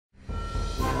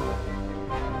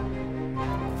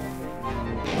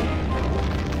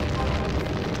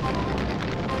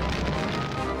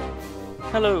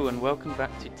Hello and welcome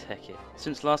back to TechIt.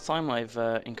 Since last time I've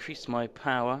increased my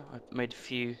power. I've made a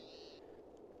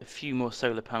few more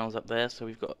solar panels up there, so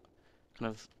we've got kind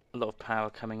of a lot of power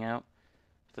coming out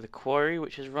for the quarry,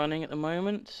 which is running at the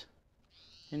moment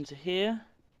into here,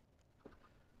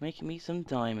 making me some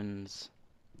diamonds.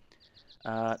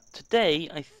 Today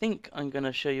I think I'm going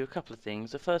to show you a couple of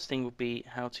things. The first thing will be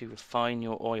how to refine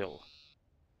your oil.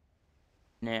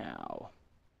 Now,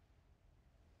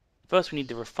 first we need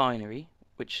the refinery,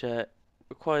 which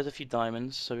requires a few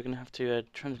diamonds, so we're going to have to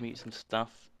transmute some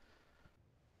stuff.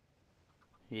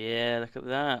 Yeah, look at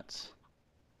that.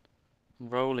 I'm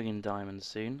rolling in diamonds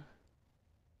soon.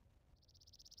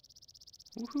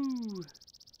 Woohoo!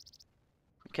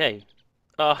 Okay.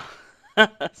 Oh,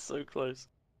 so close.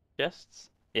 Chests?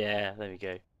 Yeah, there we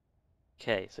go.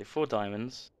 Okay, so 4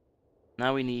 diamonds.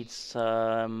 Now we need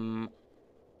some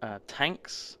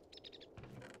tanks.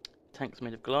 Tanks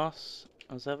made of glass,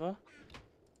 as ever.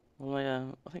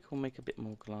 Well, I think I'll make a bit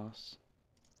more glass.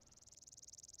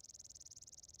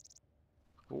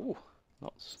 Ooh,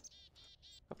 lots.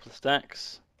 Couple of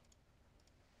stacks.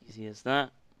 Easy as that.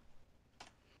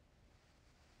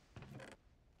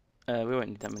 We won't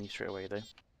need that many straight away though.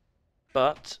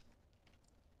 But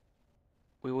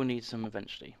we will need some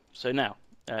eventually. So now,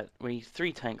 we need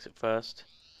 3 tanks at first,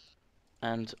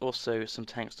 and also some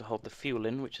tanks to hold the fuel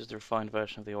in, which is the refined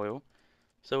version of the oil.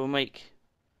 So we'll make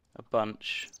a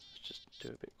bunch. Let's just do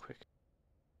it a bit quick.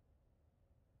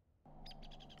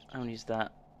 I'll use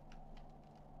that.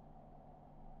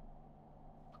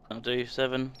 I'll do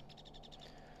 7.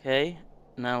 Okay.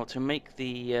 Now to make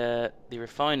the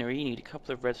refinery, you need a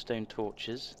couple of redstone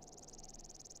torches,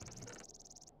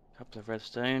 a couple of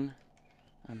redstone,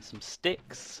 and some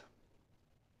sticks.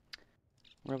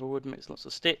 Rubber wood makes lots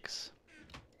of sticks.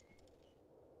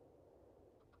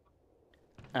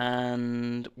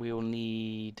 And we'll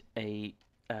need a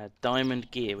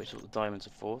diamond gear, which is what the diamonds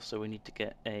are for. So we need to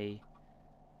get a...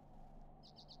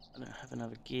 I don't have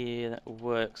another gear that will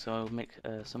work, so I'll make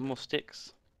some more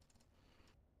sticks.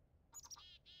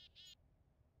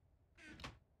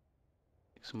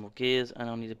 Some more gears, and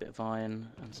I'll need a bit of iron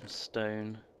and some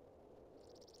stone.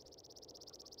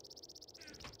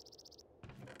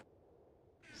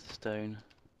 Stone.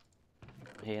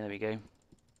 Here, there we go.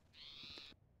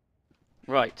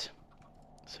 Right,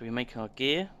 so we make our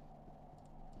gear.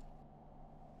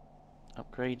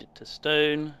 Upgrade it to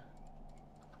stone.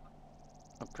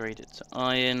 Upgrade it to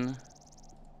iron.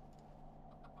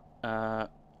 Oh,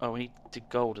 we need to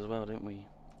gold as well, don't we?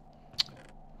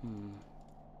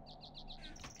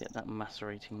 Get that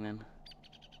macerating then.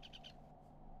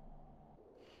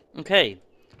 Okay,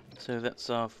 so that's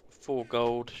our 4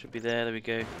 gold. Should be there. There we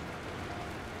go.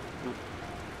 Ooh.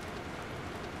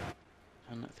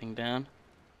 Turn that thing down.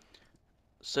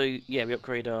 So yeah, we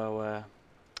upgrade our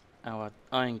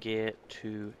iron gear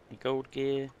to a gold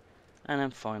gear, and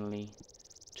then finally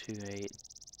to a...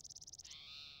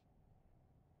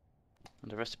 And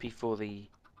the recipe for the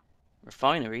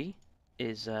refinery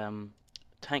is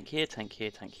tank here, tank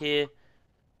here, tank here.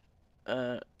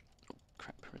 Crap.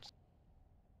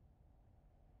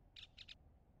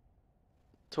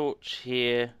 Torch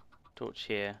here, torch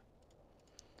here.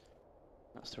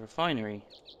 That's the refinery.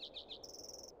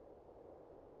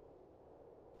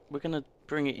 We're gonna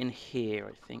bring it in here,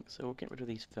 I think. So we'll get rid of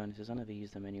these furnaces. I never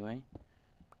use them anyway.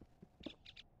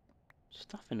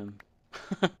 Stuff in them.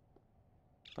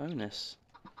 Bonus.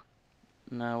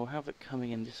 Now we'll have it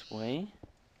coming in this way.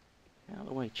 Get out of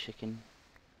the way, chicken.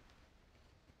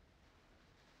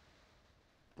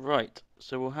 Right,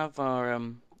 so we'll have our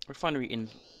refinery in...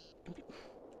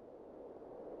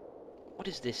 What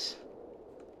is this?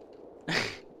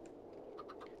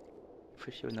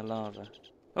 Push you in the lava.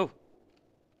 Oh!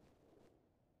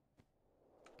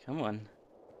 Come on.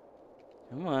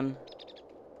 Come on.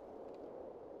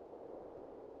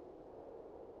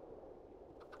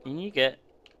 In you get.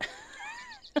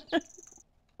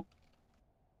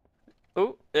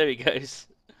 Oh, there he goes.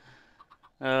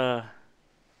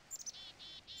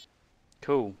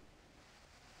 Cool.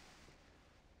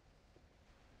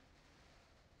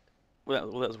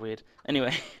 Well, that was weird.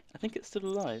 Anyway, I think it's still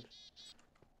alive.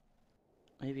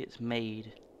 Maybe it's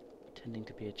made pretending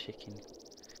to be a chicken.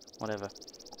 Whatever.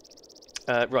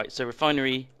 Right, so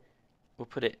refinery, we'll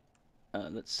put it,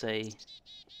 let's say,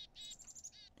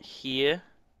 here.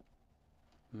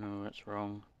 No, that's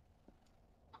wrong.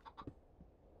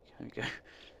 There we go.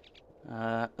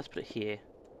 Let's put it here.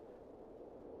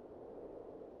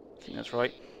 I think that's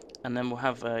right. And then we'll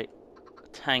have a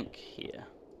tank here.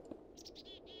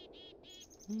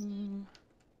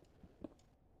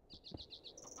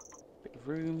 Bit of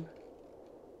room.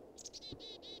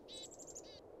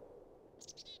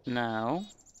 Now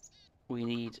we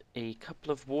need a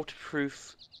couple of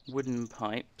waterproof wooden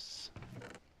pipes.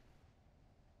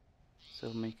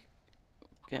 So we'll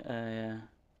get a.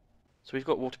 So we've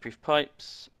got waterproof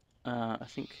pipes. I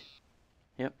think.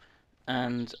 Yep.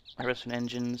 And redstone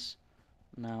engines.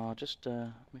 Now I'll just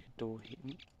make a door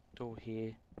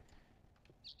here.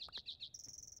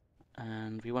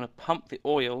 And we want to pump the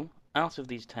oil out of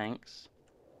these tanks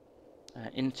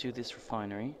into this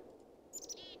refinery.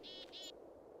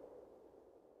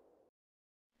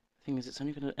 The thing is, it's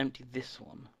only going to empty this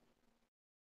one,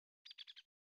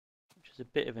 which is a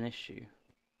bit of an issue.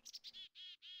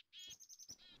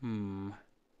 Oh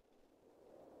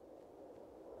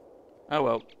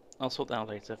well, I'll sort that out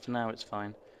later. For now, it's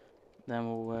fine. Then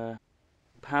we'll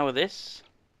power this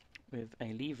with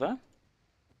a lever.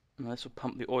 And this will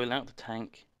pump the oil out the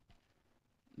tank.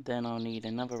 Then I'll need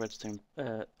another redstone,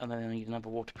 and then I need another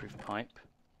waterproof pipe.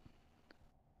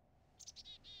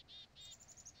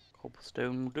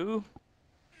 Cobblestone will do.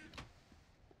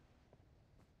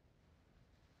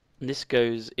 And this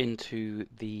goes into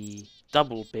the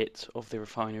double bit of the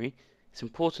refinery. It's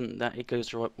important that it goes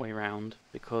the right way around,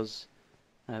 because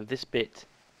this bit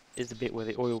is the bit where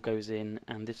the oil goes in,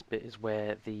 and this bit is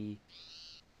where the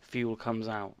fuel comes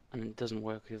out, and it doesn't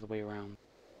work the other way around.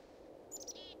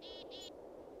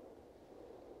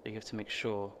 So you have to make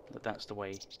sure that that's the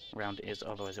way around it is,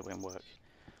 otherwise it won't work.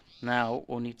 Now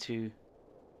we'll need to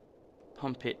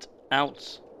pump it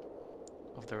out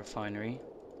of the refinery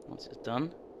once it's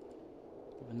done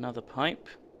with another pipe.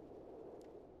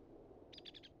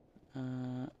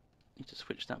 Need to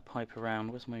switch that pipe around.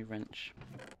 Where's my wrench?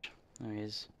 There he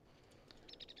is.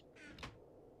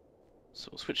 So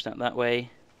we'll switch that way,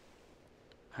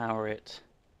 power it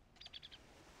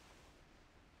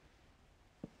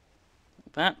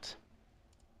like that.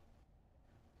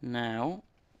 Now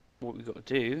what we've got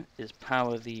to do is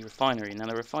power the refinery. Now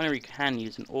the refinery can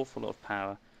use an awful lot of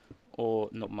power, or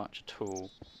not much at all.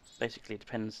 Basically it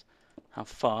depends how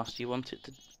fast you want it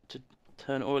to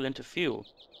turn oil into fuel.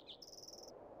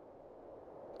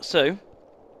 So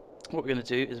what we're going to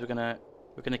do is we're going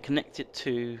to connect it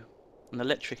to an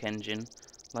electric engine,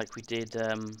 like we did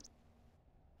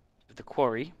with the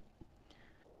quarry.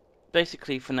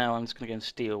 Basically, for now, I'm just going to go and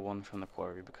steal one from the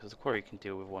quarry, because the quarry can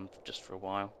deal with one just for a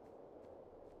while.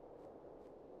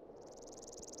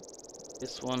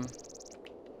 This one.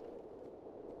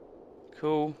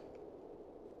 Cool.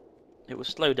 It will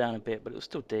slow down a bit, but it will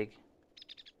still dig.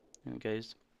 There it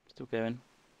goes. Still going.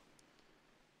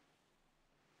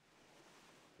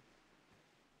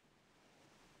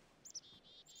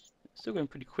 Still going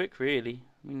pretty quick, really.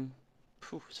 I mean,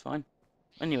 phew, it's fine.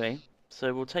 Anyway,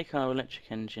 so we'll take our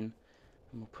electric engine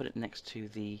and we'll put it next to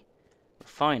the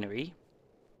refinery.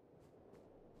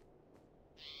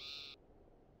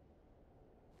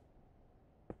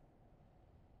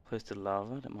 Close to the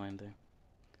lava, don't mind though.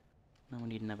 Now we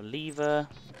need another lever.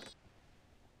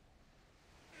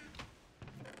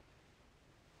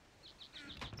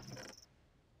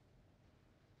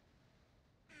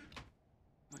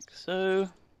 Like so.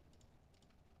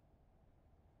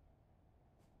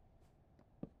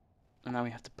 And now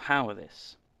we have to power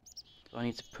this. So I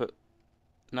need to put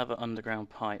another underground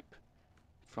pipe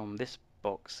from this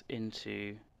box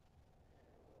into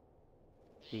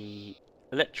the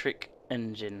electric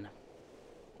engine.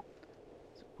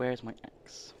 So where's my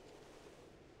axe?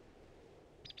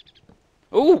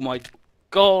 Oh my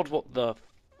god, what the...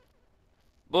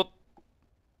 What?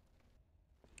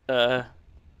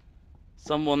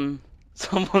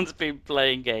 Someone's been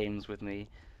playing games with me.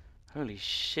 Holy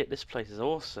shit, this place is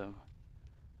awesome.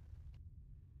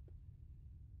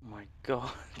 Oh my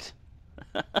god.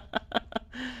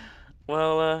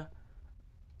 Well,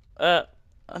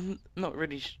 I'm not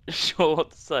really sure what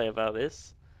to say about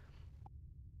this.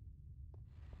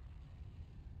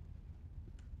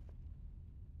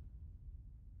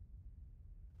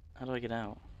 How do I get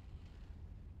out?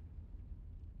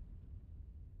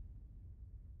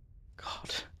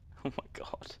 God. Oh my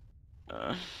god.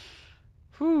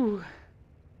 Whew.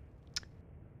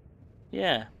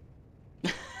 Yeah.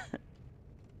 It's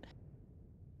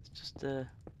just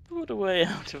pulled a way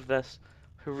out of this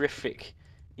horrific,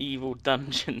 evil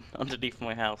dungeon underneath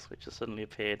my house, which has suddenly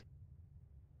appeared.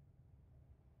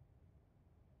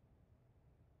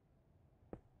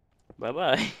 Bye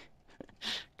bye.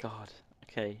 God.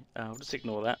 Okay, I'll just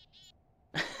ignore that.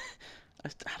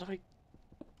 How do I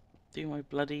do my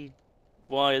bloody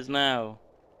wires now?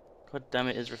 God damn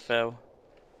it, Israfel.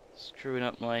 Screwing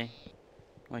up my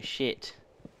shit.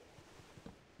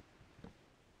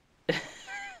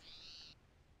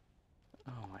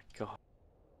 Oh my god.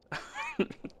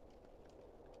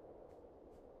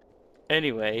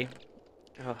 Anyway,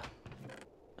 oh,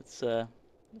 let's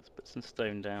put some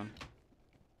stone down.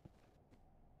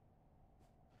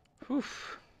 Whew.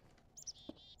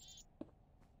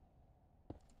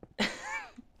 I'm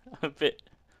a bit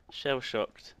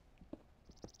shell-shocked.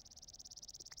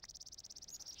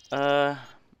 Right,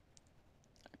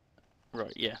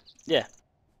 yeah. Yeah.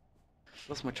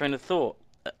 Lost my train of thought.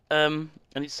 I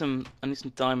need some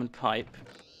diamond pipe.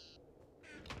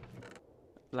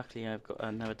 Luckily I've got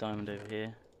another diamond over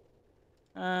here.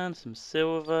 And some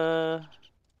silver.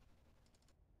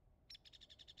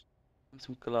 And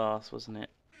some glass, wasn't it?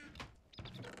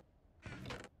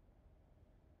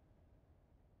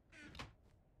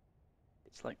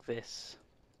 It's like this,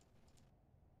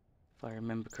 if I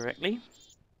remember correctly.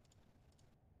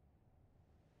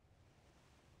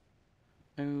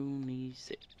 Only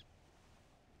 6.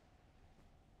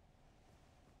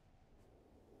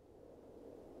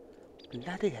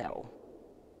 Bloody hell.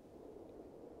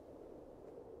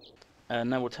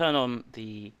 Now we'll turn on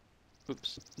the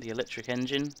electric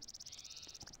engine,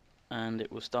 and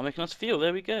it will start making us fuel.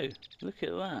 There we go. Look at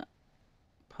that.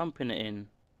 Pumping it in.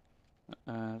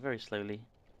 Very slowly.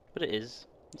 But it is.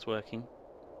 It's working.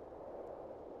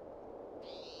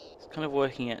 It's kind of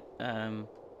working at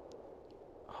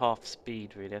half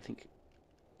speed, really. I think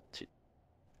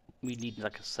we need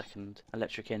like a second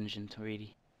electric engine to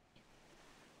really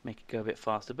make it go a bit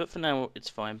faster. But for now, it's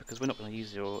fine because we're not going to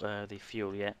use the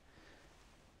fuel yet.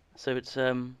 So it's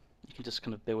you can just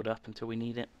kind of build up until we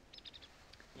need it.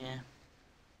 Yeah.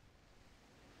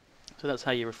 So that's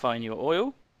how you refine your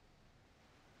oil.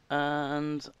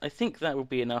 And I think that will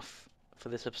be enough for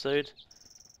this episode.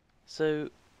 So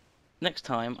next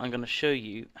time I'm going to show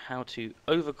you how to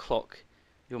overclock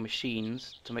your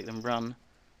machines to make them run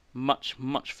much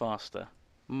faster.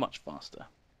 Much faster.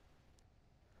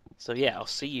 So yeah, I'll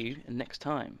see you next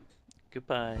time.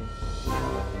 Goodbye.